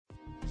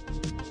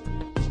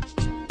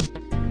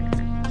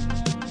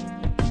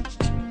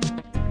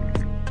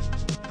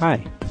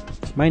Hi,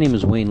 my name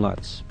is Wayne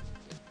Lutz.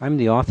 I'm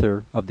the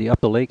author of the Up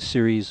the Lake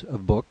series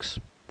of books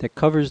that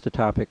covers the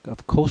topic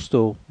of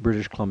coastal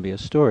British Columbia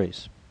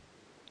stories.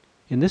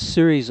 In this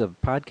series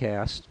of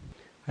podcasts,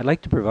 I'd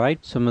like to provide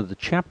some of the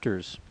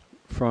chapters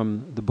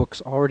from the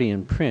books already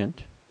in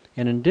print,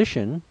 and in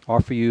addition,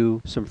 offer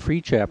you some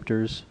free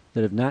chapters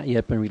that have not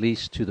yet been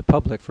released to the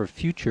public for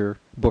future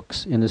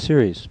books in the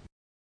series.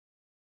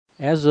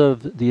 As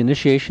of the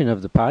initiation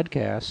of the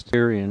podcast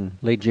here in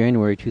late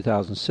January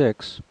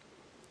 2006,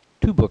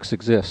 2 books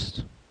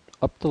exist,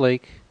 Up the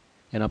Lake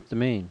and Up the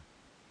Main.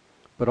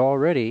 But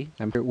already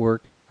I'm at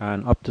work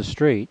on Up the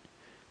Strait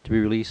to be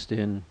released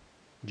in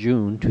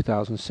June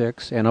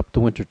 2006 and Up the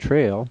Winter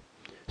Trail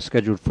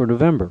scheduled for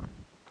November.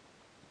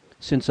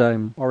 Since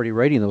I'm already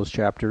writing those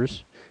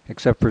chapters,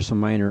 except for some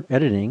minor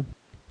editing,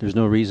 there's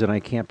no reason I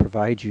can't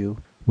provide you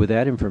with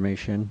that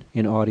information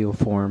in audio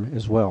form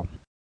as well.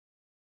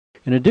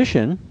 In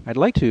addition, I'd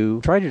like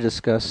to try to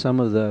discuss some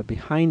of the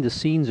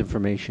behind-the-scenes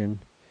information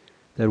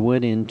that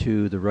went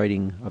into the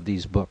writing of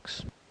these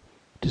books.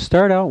 To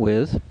start out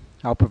with,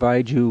 I'll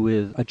provide you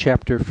with a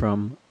chapter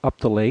from Up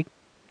the Lake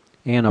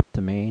and Up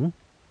the Main,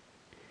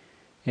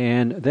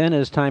 and then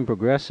as time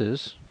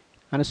progresses,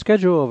 on a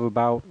schedule of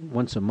about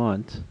once a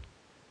month,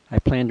 I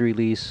plan to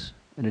release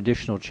an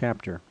additional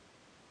chapter.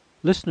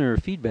 Listener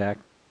feedback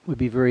would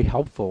be very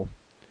helpful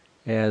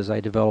as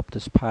I develop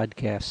this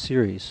podcast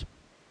series.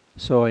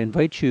 So I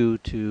invite you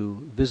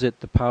to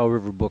visit the Powell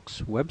River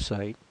Books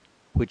website,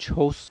 which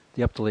hosts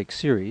the Up the Lake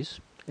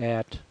series,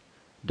 at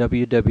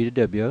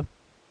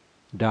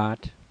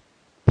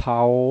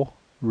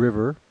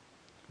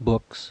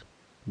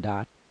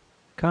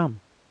www.powellriverbooks.com.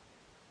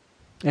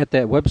 At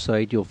that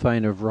website, you'll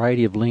find a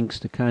variety of links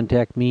to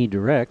contact me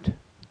direct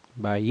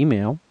by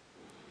email,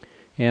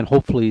 and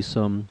hopefully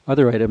some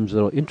other items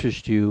that will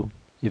interest you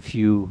if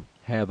you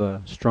have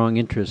a strong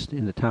interest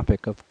in the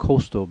topic of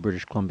coastal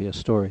British Columbia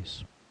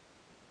stories.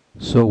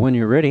 So when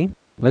you're ready,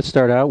 let's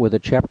start out with a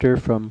chapter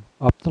from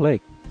Up the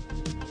Lake.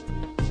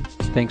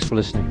 Thanks for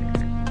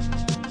listening.